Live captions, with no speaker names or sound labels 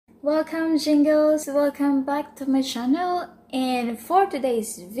Welcome jingles, welcome back to my channel, and for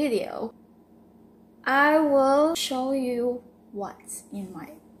today's video I will show you what's in my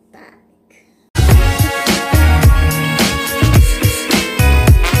bag.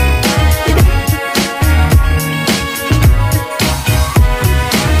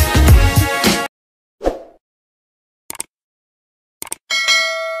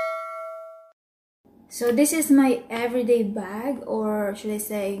 So this is my everyday bag, or should I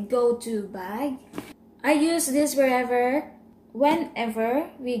say go-to bag. I use this whenever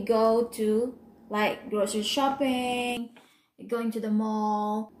we go to like grocery shopping, going to the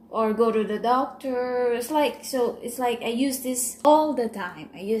mall, or go to the doctor. It's like I use this all the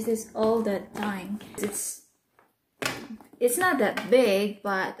time. It's not that big,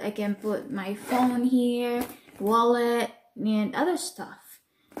 but I can put my phone here, wallet, and other stuff.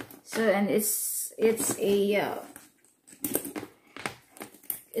 So, and it's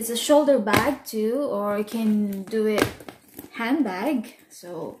a shoulder bag too, or you can do it handbag,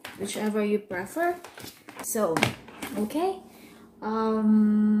 so whichever you prefer. So okay,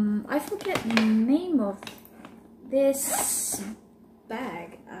 I forget the name of this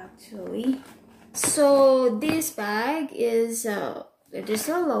bag actually. So this bag is there's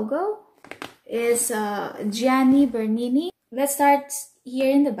a logo, is Gianni Bernini. Let's start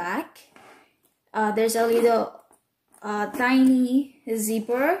here in the back. There's a little tiny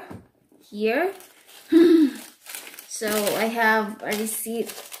zipper here. So I have a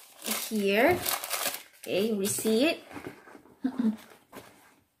receipt here. Okay, receipt.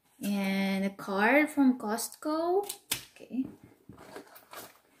 And a card from Costco. Okay.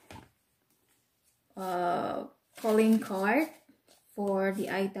 Calling card for the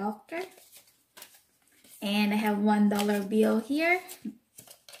eye doctor. And I have $1 bill here.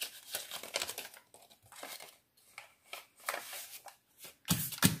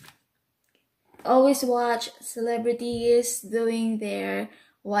 Always watch celebrities doing their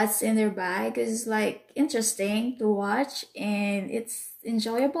what's in their bag. It's like interesting to watch, and it's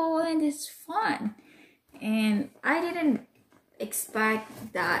enjoyable and it's fun. And I didn't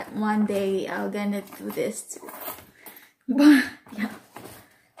expect that one day I'm gonna do this too. But yeah.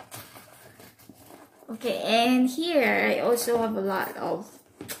 Okay, and here I also have a lot of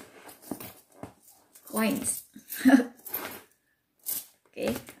coins.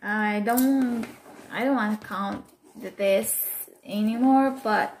 Okay, I don't want to count this anymore,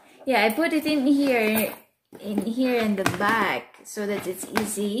 but yeah, I put it in here in the bag so that it's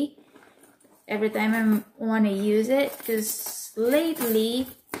easy every time I want to use it, because lately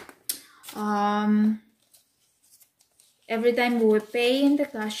every time we pay in the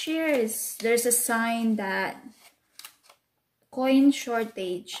cashier, there's a sign that coin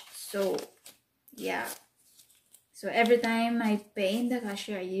shortage. So yeah, so every time I pay in the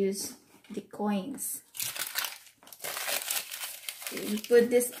cashier, I use the coins. Okay, we put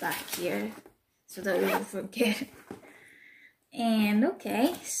this back here so that we won't forget. And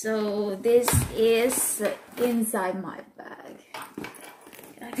okay, so this is inside my bag.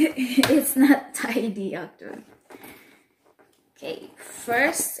 It's not tidy actually. Okay,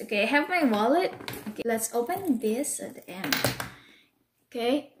 first, okay, I have my wallet. Okay, let's open this at the end.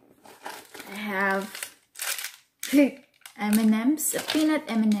 Okay, I have M&M's, peanut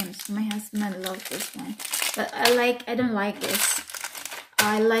M&M's. My husband loves this one, but I don't like this.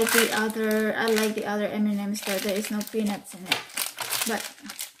 I like the other M&M's that there is no peanuts in it. But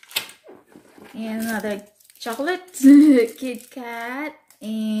and another chocolate, Kit Kat,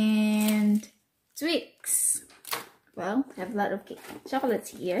 and Twix. Well, I have a lot of chocolates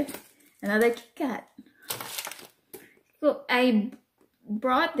here. Another Kit Kat. So I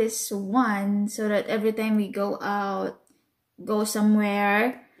brought this one so that every time we go out, go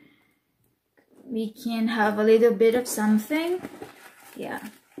somewhere, we can have a little bit of something. Yeah.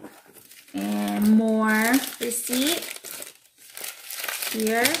 And more receipt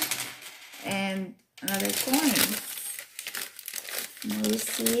here, and another coin. More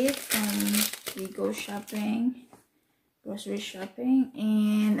receipt from we go shopping, grocery shopping.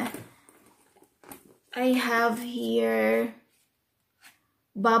 And I have here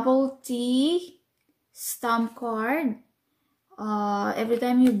bubble tea stamp card. Every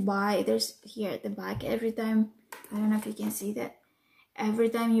time you buy, there's here at the back, every time, I don't know if you can see that, every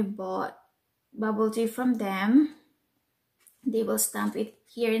time you bought bubble tea from them, they will stamp it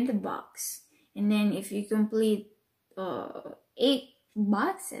here in the box. And then if you complete 8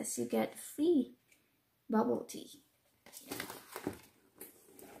 boxes, you get free bubble tea.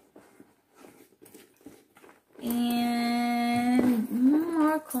 And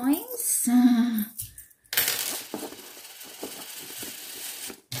more coins.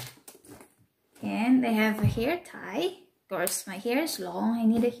 And they have a hair tie. Of course, my hair is long. I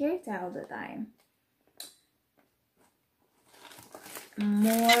need a hair tie all the time.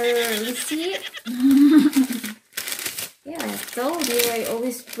 More receipt. Yeah, I told you I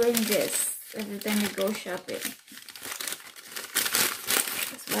always bring this every time we go shopping.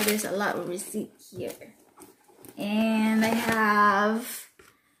 That's why there's a lot of receipt here. And I have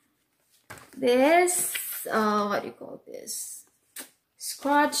this, what do you call this?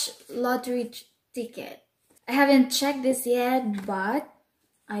 Scratch lottery ticket. I haven't checked this yet, but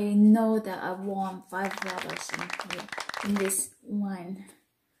I know that I won $5 in this one.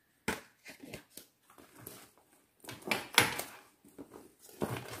 Yeah.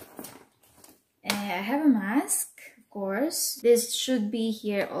 And I have a mask, of course. This should be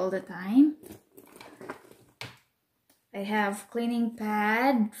here all the time. I have cleaning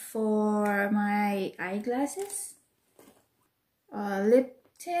pad for my eyeglasses. Lip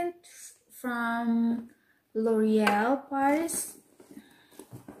tint from L'Oreal Paris.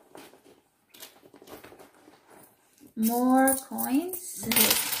 More coins.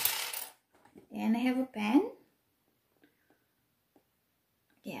 And I have a pen.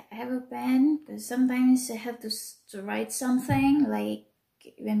 Yeah, I have a pen because sometimes I have to write something, like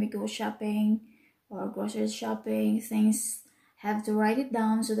when we go shopping or grocery shopping, things have to write it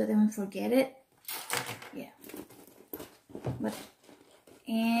down so that I won't forget it. Yeah. But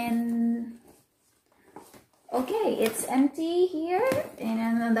and okay, it's empty here,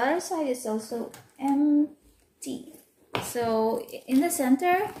 and on the other side is also empty. So in the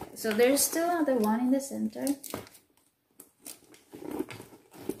center, so there's still another one in the center.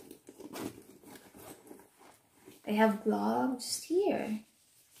 I have gloves here,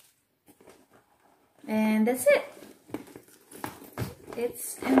 and that's it.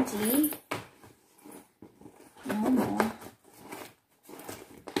 It's empty. No more.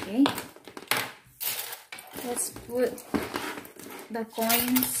 Okay, let's put the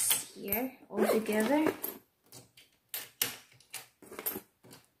coins here all together.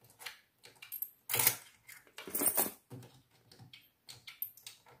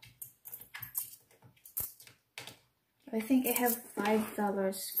 I think I have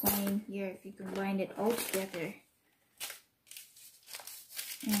 $5 coin here if you combine it all together.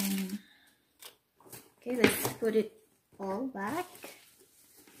 And okay, let's put it all back.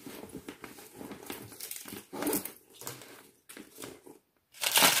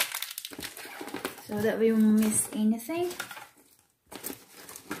 So that we won't miss anything.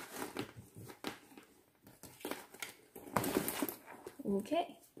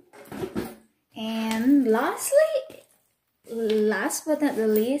 Okay. And last but not the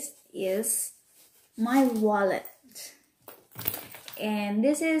least is my wallet. And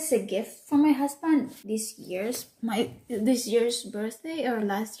this is a gift from my husband this year's birthday or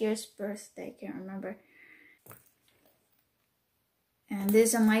last year's birthday, I can't remember. And this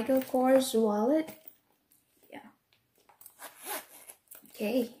is a Michael Kors wallet. Yeah.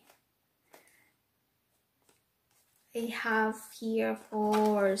 Okay. I have here, of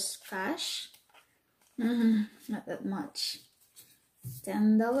course, cash. Not that much.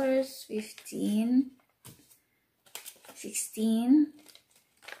 $10, 15, 16,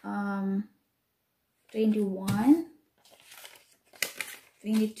 21,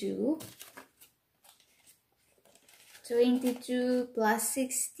 22, 22 plus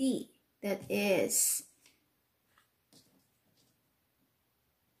 60, that is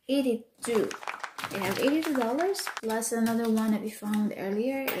 82. I have $82 plus another one that we found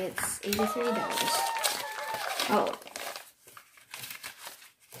earlier. It's $83. Oh.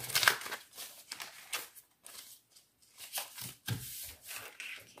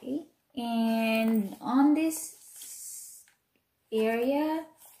 Okay. And on this area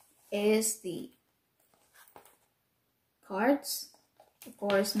is the cards. Of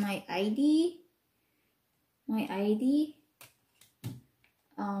course, my ID.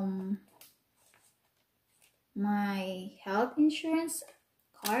 My health insurance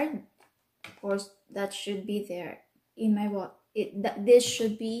card. Of course, that should be there in my wallet. This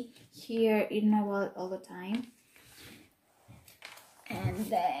should be here in my wallet all the time. And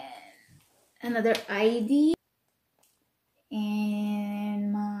then another ID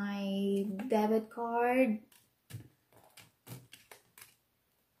and my debit card.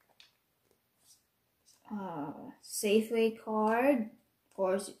 Safeway card. Of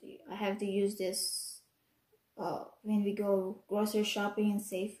course, I have to use this when we go grocery shopping in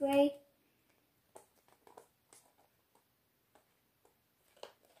Safeway.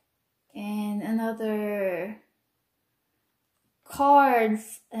 And another card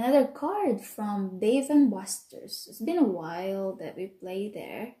from Dave and Buster's. It's been a while that we played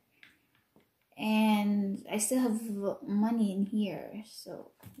there. and I still have money in here,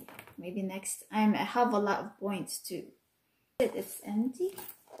 so maybe next time. I have a lot of points too. It's empty.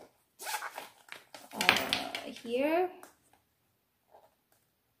 Here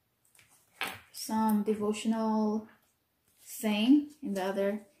some devotional thing in the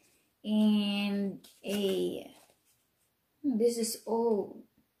other, and this is old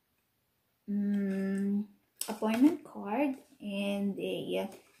appointment card and a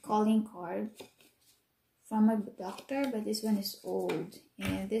calling card from a doctor, but this one is old,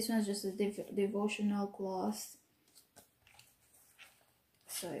 and this one's just a devotional cloth,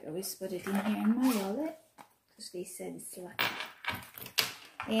 so I always put it in here in my wallet because they said it's lucky.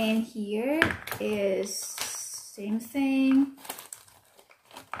 And here is same thing.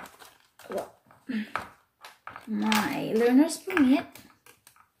 Well, my learner's permit.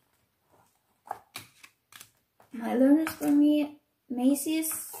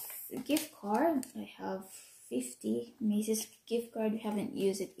 Macy's gift card. I have 50 Macy's gift card. We haven't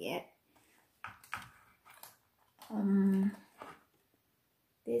used it yet.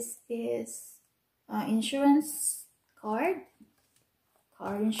 This is insurance card.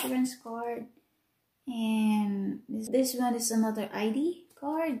 Insurance card, and this one is another ID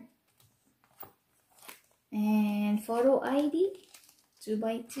card, and photo ID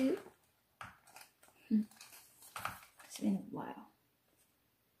 2x2. It's been a while.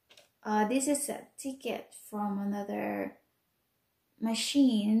 This is a ticket from another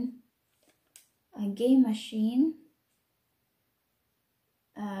machine, a game machine.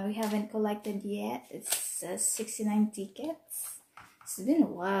 We haven't collected yet. It's 69 tickets. It's been a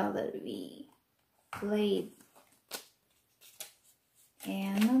while that we played.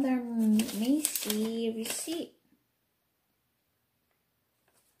 And another Macy receipt.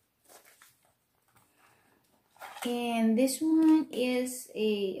 And this one is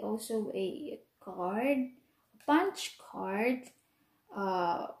also a card, a punch card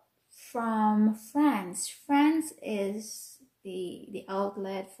from France. France is the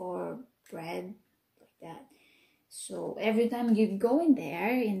outlet for bread, like that. So every time you go in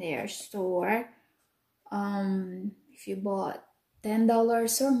their store, if you bought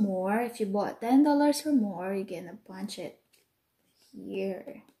 $10 or more, you're gonna punch it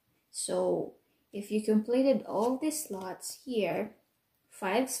here. So if you completed all these slots here,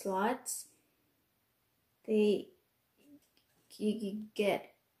 5 slots, you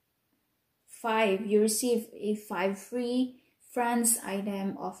get 5. You receive a 5 free France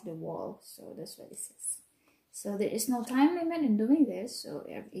item off the wall. So that's what it says. So there is no time limit in doing this. So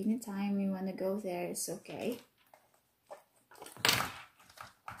anytime you want to go there, it's okay.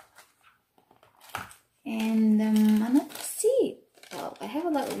 And another receipt. Oh, I have a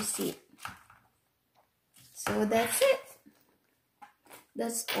lot of receipt. So that's it.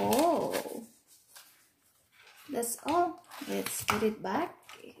 That's all. Let's put it back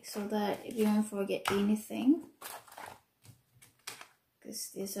so that you don't forget anything, because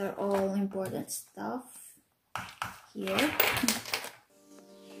these are all important stuff here.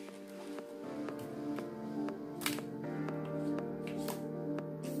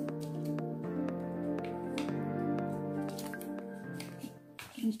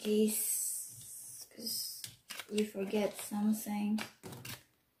 In case, because we forget something.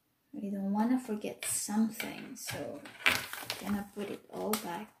 We don't want to forget something, so I'm gonna put it all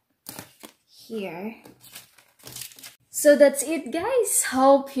back here. So that's it, guys.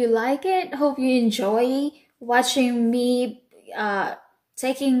 Hope you like it. Hope you enjoy watching me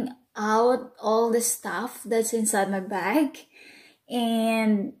taking out all the stuff that's inside my bag.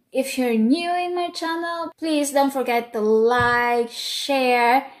 And if you're new in my channel, please don't forget to like,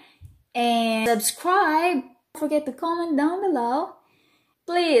 share, and subscribe. Don't forget to comment down below.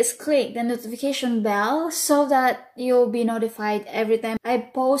 Please click the notification bell so that you'll be notified every time I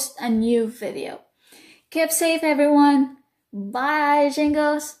post a new video. Keep safe, everyone. Bye,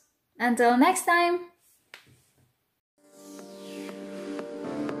 Jingles. Until next time.